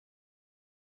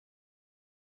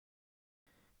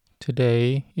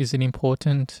Today is an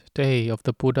important day of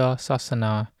the Buddha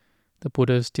Sasana, the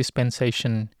Buddha's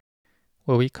dispensation,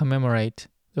 where we commemorate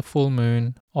the full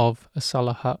moon of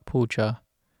Asalaha Puja.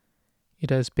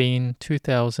 It has been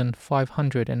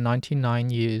 2,599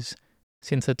 years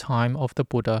since the time of the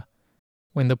Buddha,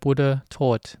 when the Buddha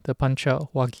taught the Pancha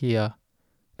Vakya,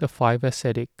 the five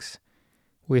ascetics,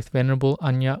 with Venerable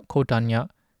Anya Kodanya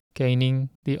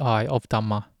gaining the eye of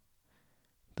Dhamma.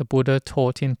 The Buddha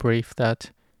taught in brief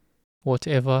that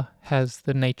whatever has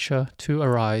the nature to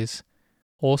arise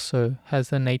also has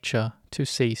the nature to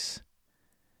cease.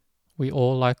 We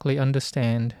all likely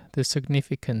understand the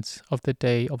significance of the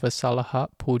day of Asalaha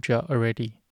Puja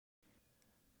already.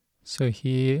 So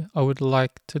here I would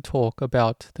like to talk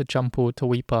about the Jambu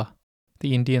Dvipa,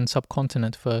 the Indian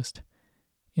subcontinent first.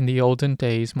 In the olden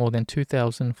days, more than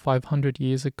 2,500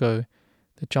 years ago,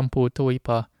 the Jambu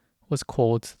Dvipa was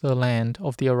called the land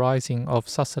of the arising of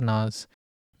sasanas,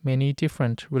 many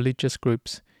different religious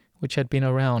groups which had been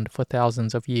around for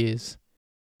thousands of years.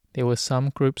 There were some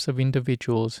groups of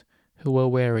individuals who were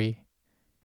wary.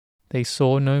 They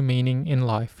saw no meaning in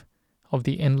life, of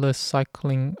the endless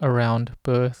cycling around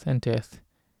birth and death,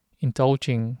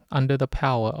 indulging under the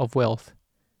power of wealth.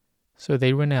 So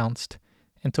they renounced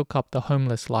and took up the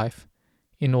homeless life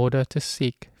in order to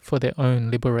seek for their own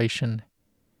liberation.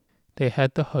 They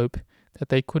had the hope that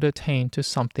they could attain to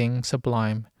something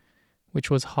sublime, which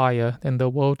was higher than the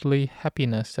worldly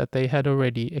happiness that they had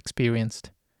already experienced.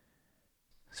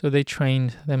 So they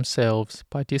trained themselves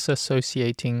by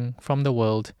disassociating from the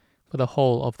world for the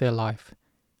whole of their life.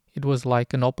 It was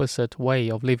like an opposite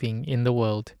way of living in the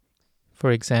world.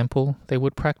 For example, they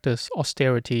would practice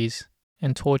austerities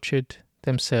and tortured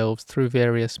themselves through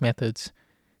various methods,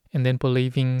 and then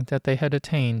believing that they had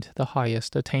attained the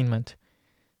highest attainment.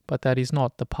 But that is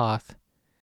not the path.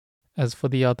 As for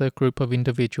the other group of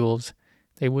individuals,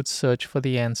 they would search for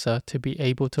the answer to be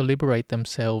able to liberate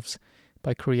themselves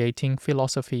by creating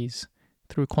philosophies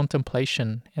through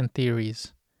contemplation and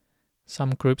theories.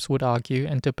 Some groups would argue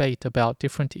and debate about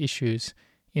different issues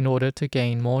in order to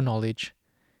gain more knowledge.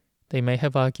 They may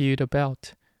have argued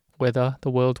about whether the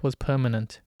world was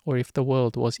permanent or if the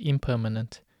world was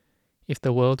impermanent, if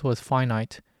the world was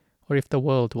finite or if the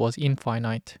world was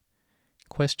infinite.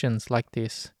 Questions like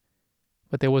this.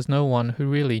 But there was no one who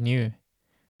really knew.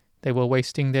 They were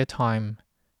wasting their time,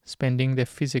 spending their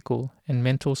physical and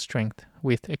mental strength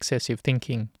with excessive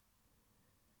thinking.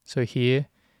 So here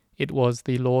it was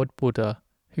the Lord Buddha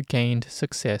who gained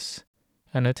success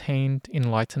and attained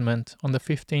enlightenment on the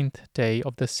 15th day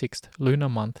of the 6th lunar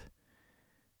month.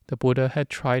 The Buddha had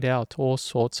tried out all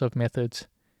sorts of methods.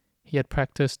 He had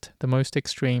practiced the most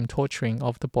extreme torturing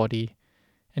of the body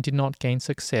and did not gain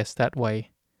success that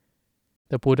way.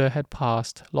 The Buddha had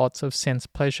passed lots of sense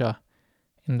pleasure,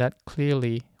 and that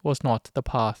clearly was not the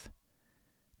path.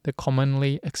 The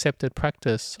commonly accepted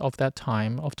practice of that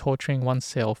time of torturing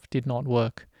oneself did not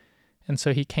work, and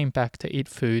so he came back to eat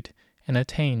food and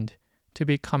attained to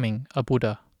becoming a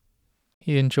Buddha.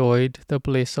 He enjoyed the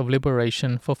bliss of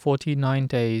liberation for 49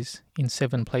 days in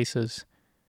 7 places,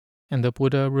 and the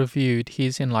Buddha reviewed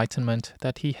his enlightenment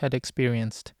that he had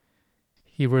experienced.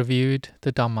 He reviewed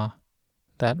the Dhamma,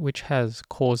 that which has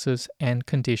causes and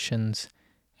conditions,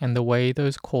 and the way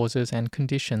those causes and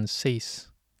conditions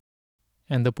cease.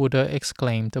 And the Buddha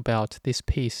exclaimed about this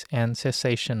peace and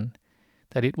cessation,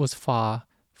 that it was far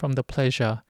from the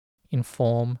pleasure in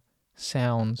form,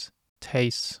 sounds,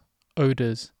 tastes,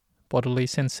 odors, bodily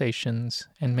sensations,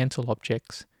 and mental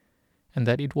objects, and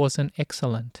that it was an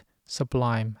excellent,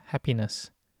 sublime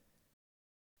happiness.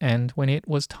 And when it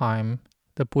was time,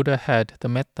 the Buddha had the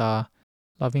metta,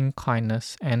 loving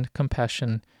kindness and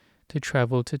compassion, to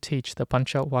travel to teach the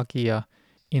Pancha Vakya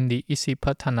in the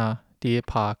Isipatana deer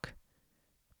park.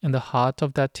 And the heart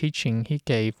of that teaching he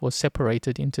gave was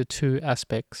separated into 2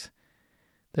 aspects.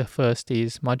 The first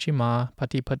is Majjhima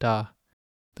Patipada,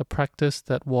 the practice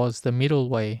that was the middle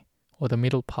way or the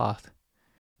middle path.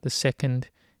 The second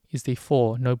is the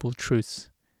 4 noble truths,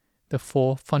 the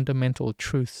 4 fundamental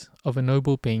truths of a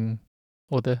noble being,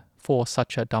 or the 4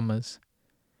 Satcha Dhammas.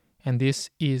 And this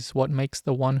is what makes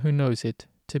the one who knows it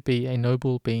to be a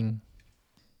noble being.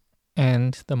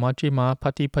 And the Majjhima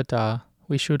Patipada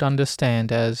we should understand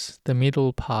as the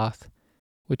middle path,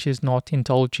 which is not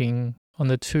indulging on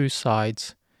the 2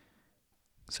 sides,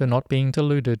 so not being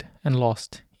deluded and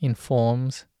lost in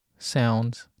forms,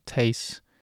 sounds, tastes,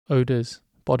 odors,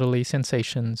 bodily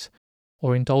sensations,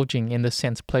 or indulging in the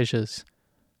sense pleasures,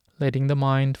 letting the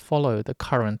mind follow the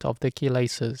current of the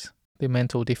kilesas, the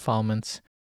mental defilements,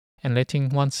 and letting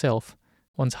oneself,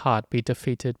 one's heart be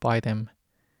defeated by them.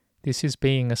 This is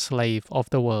being a slave of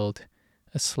the world,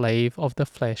 a slave of the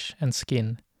flesh and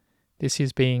skin. This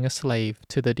is being a slave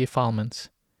to the defilements,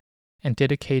 and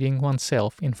dedicating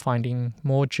oneself in finding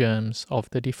more germs of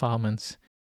the defilements,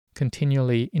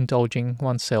 continually indulging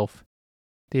oneself.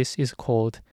 This is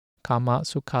called Kama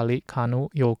Sukhali Kanu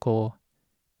Yogo,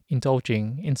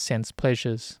 indulging in sense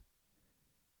pleasures.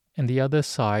 And the other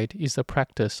side is the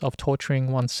practice of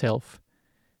torturing oneself,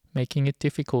 making it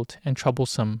difficult and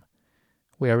troublesome,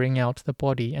 wearing out the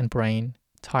body and brain,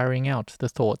 tiring out the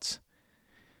thoughts.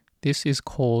 This is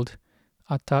called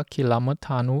Atta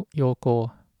Kilamatanu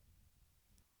Yogo.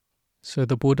 So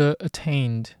the Buddha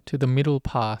attained to the middle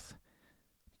path.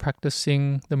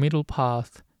 Practicing the middle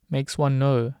path makes one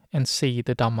know and see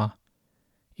the Dhamma.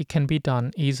 It can be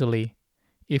done easily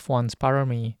if one's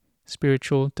parami,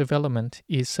 spiritual development,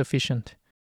 is sufficient.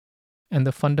 And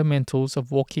the fundamentals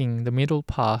of walking the middle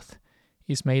path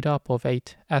is made up of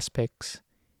 8 aspects.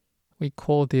 We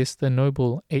call this the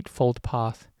Noble Eightfold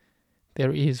Path.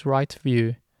 There is right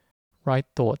view, right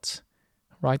thoughts,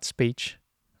 right speech,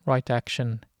 right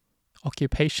action,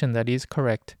 occupation that is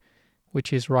correct,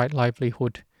 which is right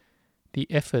livelihood, the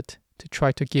effort to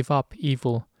try to give up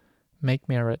evil, make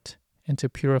merit, and to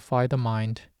purify the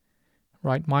mind,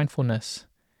 right mindfulness,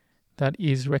 that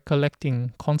is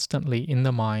recollecting constantly in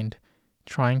the mind,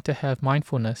 trying to have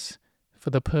mindfulness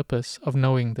for the purpose of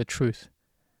knowing the truth,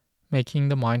 making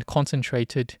the mind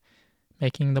concentrated,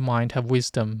 making the mind have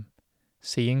wisdom,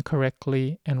 seeing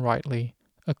correctly and rightly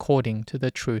according to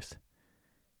the truth.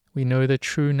 We know the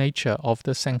true nature of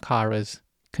the sankharas,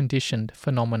 conditioned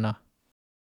phenomena.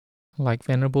 Like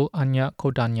Venerable Anya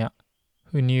Kodanya,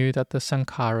 who knew that the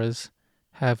sankharas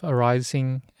have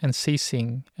arising and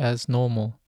ceasing as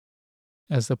normal.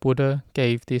 As the Buddha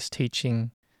gave this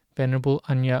teaching, Venerable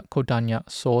Anya Kodanya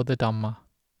saw the Dhamma.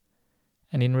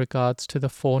 And in regards to the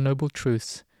 4 Noble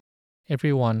Truths,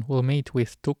 everyone will meet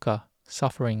with dukkha,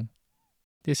 suffering.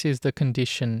 This is the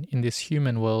condition in this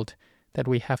human world that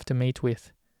we have to meet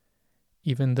with.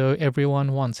 Even though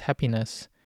everyone wants happiness,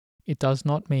 it does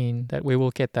not mean that we will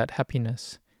get that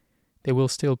happiness. There will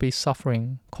still be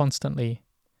suffering constantly.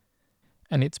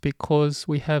 And it's because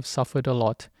we have suffered a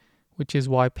lot, which is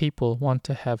why people want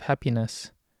to have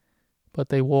happiness. But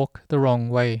they walk the wrong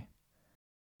way.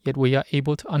 Yet we are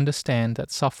able to understand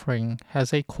that suffering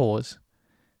has a cause,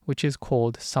 which is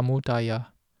called samudaya.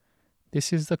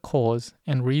 This is the cause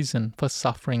and reason for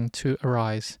suffering to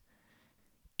arise.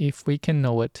 If we can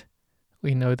know it,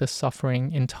 we know the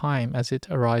suffering in time as it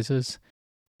arises,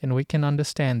 then we can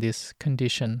understand this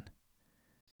condition.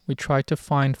 We try to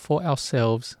find for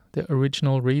ourselves the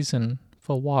original reason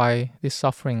for why this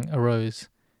suffering arose.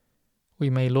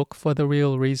 We may look for the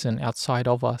real reason outside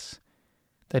of us,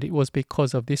 that it was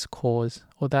because of this cause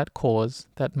or that cause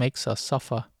that makes us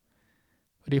suffer.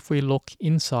 But if we look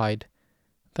inside,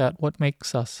 that what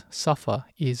makes us suffer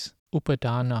is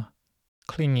upadana,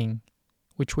 clinging,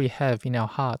 which we have in our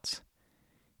hearts.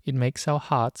 It makes our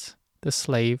hearts the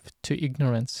slave to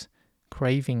ignorance,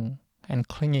 craving and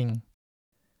clinging.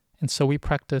 And so we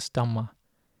practice Dhamma,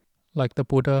 like the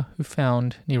Buddha who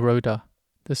found Nirodha,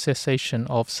 the cessation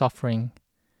of suffering,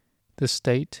 the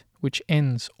state which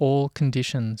ends all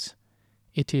conditions.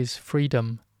 It is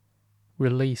freedom,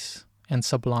 release, and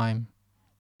sublime.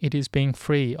 It is being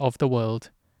free of the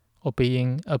world, or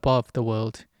being above the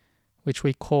world, which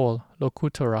we call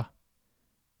Lokuttara.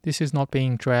 This is not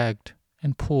being dragged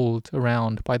and pulled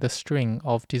around by the string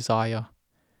of desire.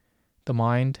 The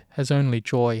mind has only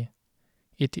joy.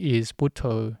 It is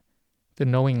Buddho, the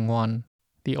knowing one,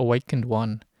 the awakened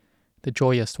one, the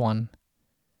joyous one.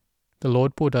 The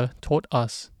Lord Buddha taught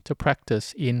us to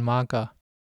practice in Magga.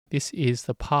 This is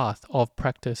the path of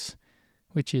practice,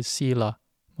 which is Sila,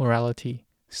 morality,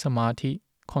 Samadhi,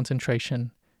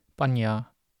 concentration, Panya,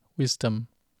 wisdom.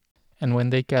 And when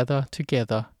they gather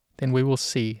together, then we will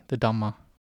see the Dhamma.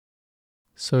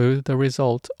 So the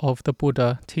result of the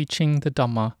Buddha teaching the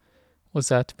Dhamma was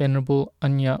that Venerable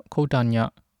Anya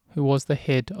Kodanya, who was the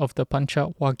head of the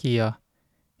Pancha-Vaggiya,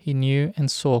 he knew and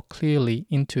saw clearly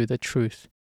into the truth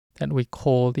that we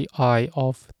call the eye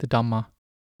of the Dhamma,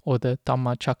 or the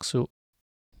Dhammachaksu.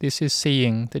 This is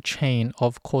seeing the chain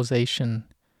of causation,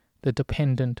 the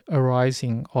dependent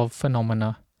arising of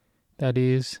phenomena. That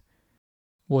is,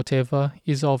 whatever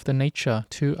is of the nature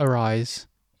to arise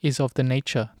is of the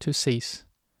nature to cease.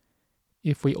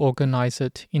 If we organize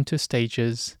it into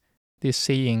stages, this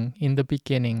seeing in the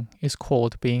beginning is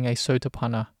called being a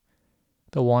Sotapanna,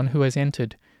 the one who has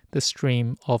entered the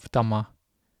stream of Dhamma.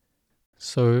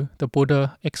 So the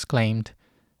Buddha exclaimed,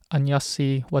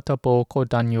 Anyasi watabo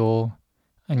kodanyo,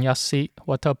 Anyasi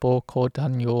watabo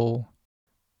kodanyo.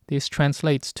 This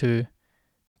translates to,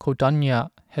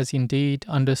 Kodanya has indeed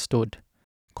understood.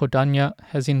 Kodanya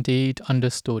has indeed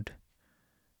understood.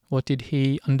 What did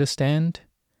he understand?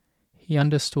 He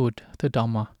understood the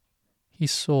Dhamma. He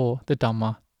saw the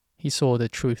Dhamma. He saw the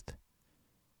truth.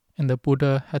 And the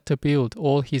Buddha had to build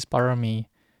all his parami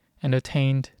and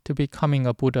attained to becoming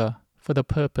a Buddha for the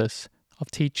purpose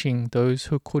of teaching those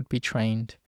who could be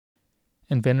trained.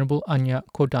 And Venerable Anya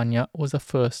Kodanya was the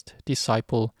first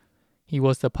disciple. He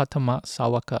was the Patama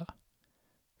Sawaka.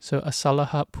 So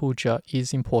Asalaha Puja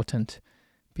is important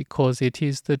because it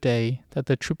is the day that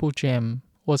the Triple Gem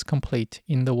was complete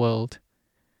in the world.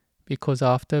 Because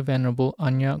after Venerable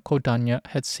Anya Kodanya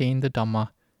had seen the Dhamma,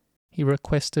 he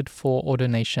requested for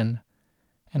ordination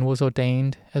and was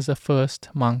ordained as the first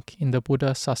monk in the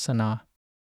Buddha Sasana.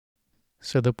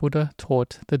 So the Buddha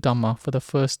taught the Dhamma for the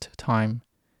first time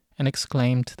and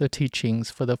exclaimed the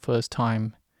teachings for the first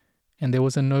time. And there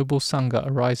was a noble Sangha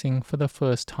arising for the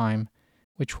first time,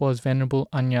 which was Venerable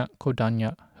Anya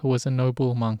Kodanya, who was a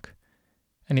noble monk.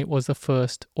 And it was the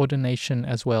first ordination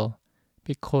as well,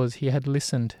 because he had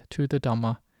listened to the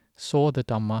Dhamma, saw the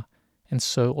Dhamma, and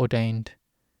so ordained.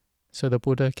 So the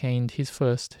Buddha gained his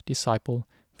first disciple,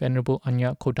 Venerable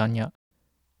Anya Kodanya.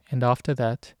 And after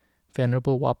that,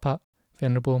 Venerable Wapa,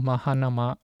 Venerable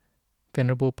Mahanama,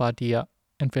 Venerable Bhadia,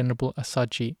 and Venerable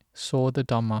Asaji saw the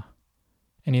Dhamma.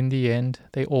 And in the end,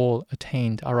 they all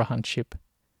attained arahantship.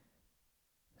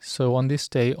 So on this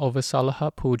day of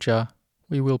Asalaha Puja,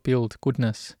 we will build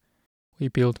goodness. We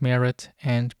build merit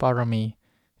and parami,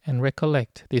 and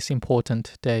recollect this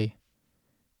important day.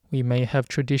 We may have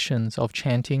traditions of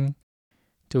chanting,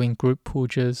 doing group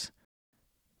pujas,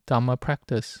 Dhamma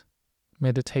practice,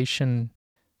 meditation,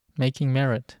 making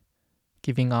merit,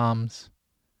 giving alms,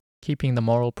 keeping the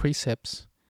moral precepts,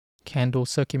 candle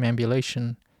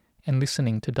circumambulation, and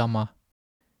listening to Dhamma.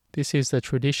 This is the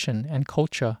tradition and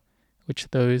culture which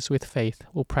those with faith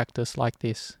will practice like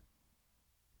this.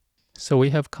 So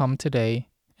we have come today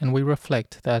and we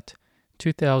reflect that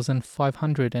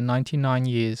 2,599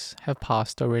 years have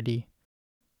passed already.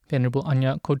 Venerable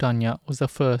Anya Kodanya was the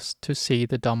first to see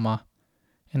the Dhamma,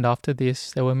 and after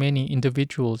this there were many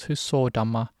individuals who saw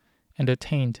Dhamma and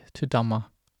attained to Dhamma.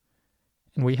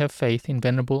 And we have faith in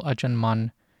Venerable Ajahn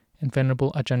Mun and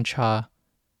Venerable Ajahn Chah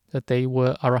that they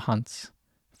were arahants,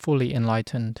 fully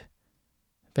enlightened.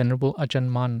 Venerable Ajahn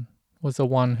Mun was the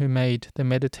one who made the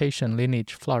meditation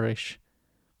lineage flourish,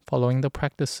 following the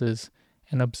practices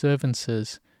and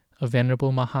observances of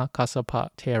Venerable Mahakassapa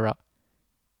Thera.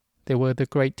 They were the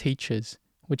great teachers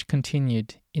which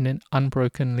continued in an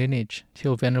unbroken lineage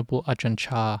till Venerable Ajahn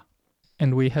Chah.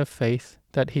 And we have faith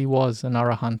that he was an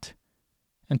arahant.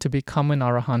 And to become an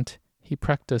arahant, he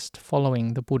practiced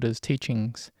following the Buddha's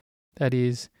teachings, that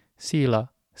is,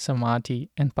 sila,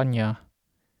 samadhi, and panya.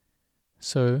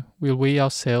 So, will we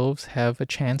ourselves have a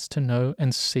chance to know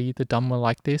and see the Dhamma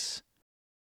like this?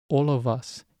 All of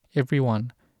us,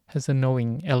 everyone, has a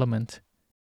knowing element,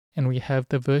 and we have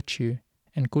the virtue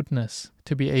and goodness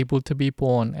to be able to be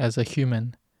born as a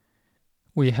human.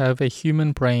 We have a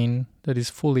human brain that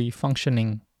is fully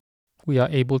functioning. We are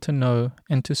able to know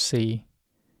and to see.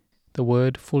 The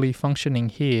word fully functioning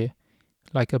here,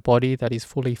 like a body that is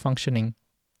fully functioning,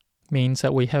 means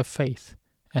that we have faith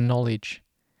and knowledge.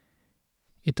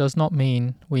 It does not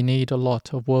mean we need a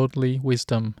lot of worldly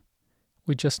wisdom.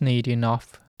 We just need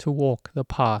enough to walk the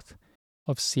path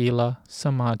of sila,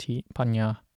 samadhi,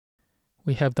 panya.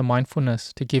 We have the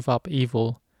mindfulness to give up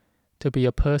evil, to be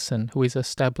a person who is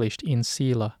established in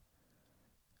sila.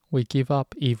 We give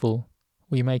up evil,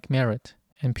 we make merit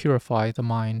and purify the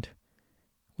mind.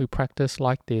 We practice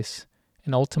like this,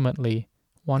 and ultimately,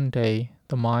 one day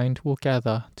the mind will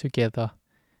gather together,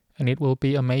 and it will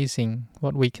be amazing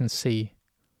what we can see.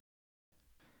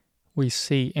 We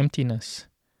see emptiness.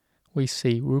 We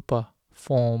see rupa,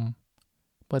 form.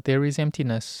 But there is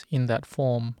emptiness in that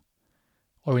form.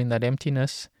 Or in that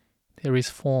emptiness, there is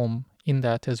form in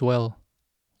that as well.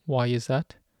 Why is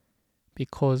that?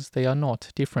 Because they are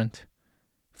not different.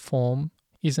 Form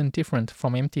isn't different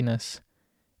from emptiness.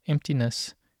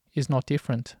 Emptiness is not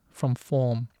different from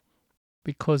form.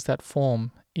 Because that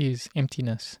form is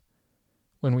emptiness.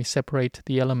 When we separate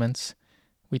the elements,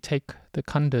 we take the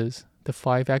khandhas, the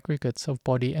 5 aggregates of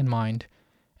body and mind,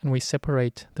 and we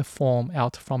separate the form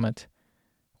out from it,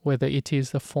 whether it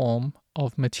is the form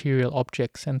of material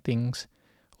objects and things,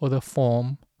 or the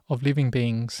form of living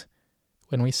beings.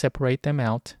 When we separate them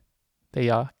out, they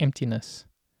are emptiness.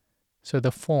 So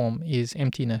the form is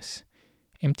emptiness.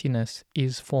 Emptiness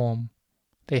is form.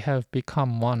 They have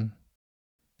become one.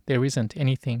 There isn't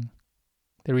anything.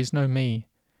 There is no me,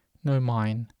 no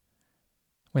mine.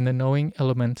 When the knowing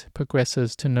element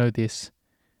progresses to know this,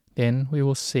 Then we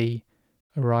will see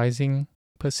arising,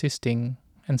 persisting,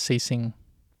 and ceasing.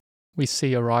 We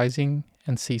see arising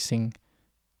and ceasing.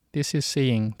 This is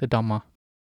seeing the Dhamma.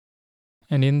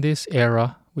 And in this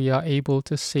era, we are able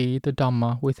to see the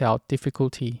Dhamma without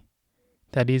difficulty.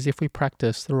 That is, if we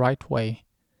practice the right way,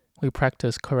 we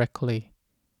practice correctly.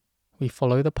 We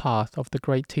follow the path of the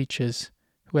great teachers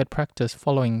who had practiced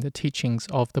following the teachings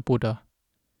of the Buddha.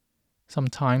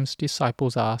 Sometimes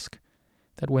disciples ask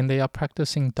that when they are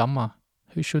practicing Dhamma,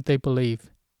 who should they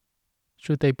believe?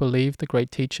 Should they believe the great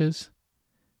teachers?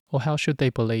 Or how should they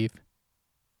believe?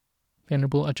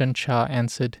 Venerable Ajahn Chah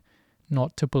answered,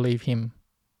 not to believe him,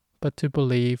 but to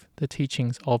believe the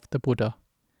teachings of the Buddha.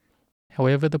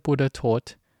 However, the Buddha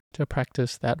taught to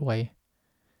practice that way.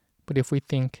 But if we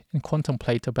think and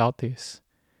contemplate about this,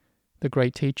 the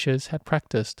great teachers had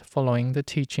practiced following the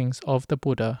teachings of the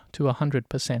Buddha to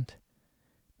 100%.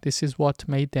 This is what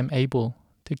made them able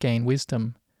to gain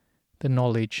wisdom, the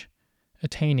knowledge,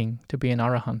 attaining to be an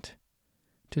arahant,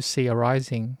 to see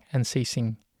arising and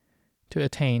ceasing, to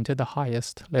attain to the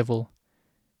highest level.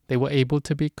 They were able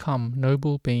to become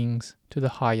noble beings to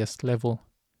the highest level.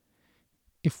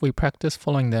 If we practice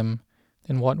following them,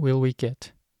 then what will we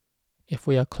get? If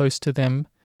we are close to them,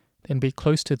 then be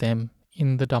close to them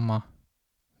in the Dhamma.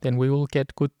 Then we will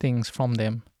get good things from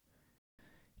them.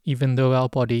 Even though our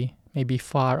body may be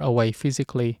far away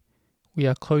physically, we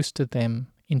are close to them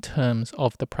in terms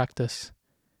of the practice,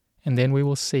 and then we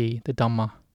will see the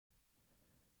Dhamma.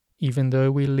 Even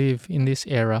though we live in this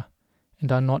era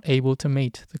and are not able to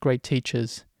meet the great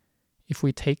teachers, if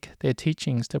we take their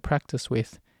teachings to practice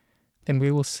with, then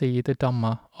we will see the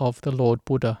Dhamma of the Lord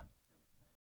Buddha.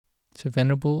 So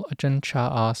Venerable Ajahn Chah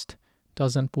asked,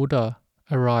 doesn't Buddha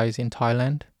arise in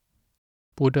Thailand?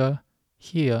 Buddha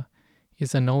here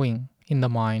is a knowing in the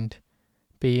mind,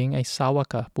 being a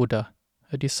Sāvaka Buddha,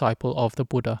 a disciple of the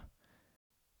Buddha.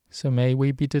 So may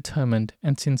we be determined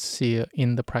and sincere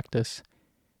in the practice.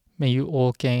 May you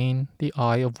all gain the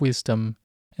eye of wisdom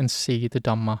and see the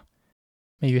Dhamma.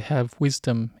 May you have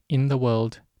wisdom in the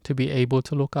world to be able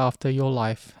to look after your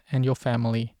life and your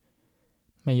family.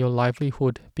 May your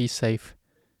livelihood be safe.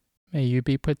 May you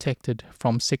be protected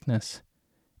from sickness.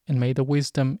 And may the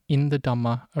wisdom in the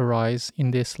Dhamma arise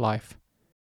in this life,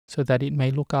 so that it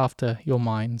may look after your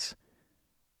minds,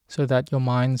 so that your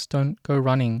minds don't go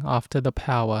running after the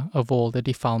power of all the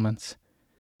defilements.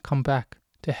 Come back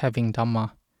to having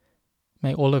Dhamma.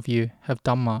 May all of you have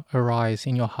Dhamma arise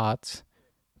in your hearts.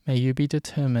 May you be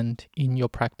determined in your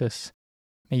practice.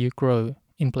 May you grow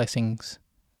in blessings.